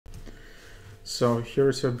So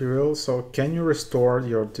here's your BEREAL. So can you restore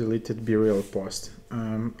your deleted BEREAL post?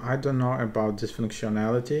 I don't know about this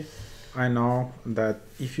functionality. I know that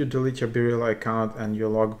if you delete your BEREAL account and you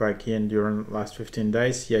log back in during the last 15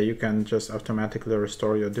 days, yeah, you can just automatically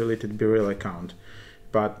restore your deleted BEREAL account.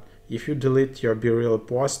 But if you delete your BEREAL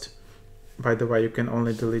post, by the way, you can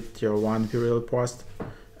only delete your one BEREAL post,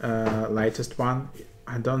 latest one.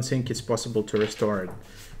 I don't think it's possible to restore it.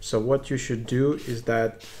 So what you should do is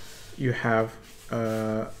that you have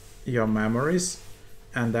your memories,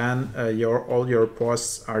 and then all your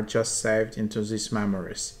posts are just saved into these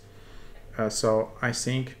memories. So I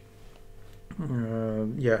think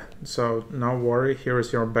yeah, so no worry, here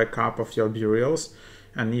is your backup of your BEREALs,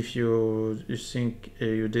 and if you think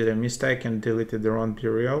you did a mistake and deleted the wrong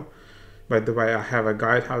BEREAL, by the way, I have a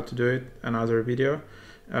guide how to do it, another video,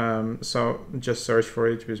 so just search for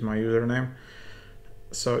it with my username.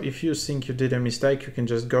 So if you think you did a mistake, you can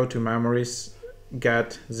just go to memories,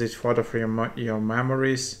 get this photo for your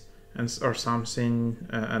memories or something,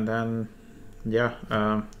 and then yeah,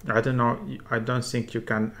 I don't know, I don't think you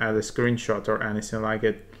can add a screenshot or anything like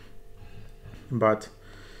it, but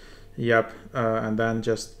yep, and then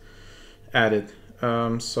just add it.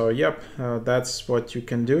 So yep, that's what you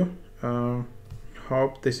can do.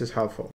 Hope this is helpful.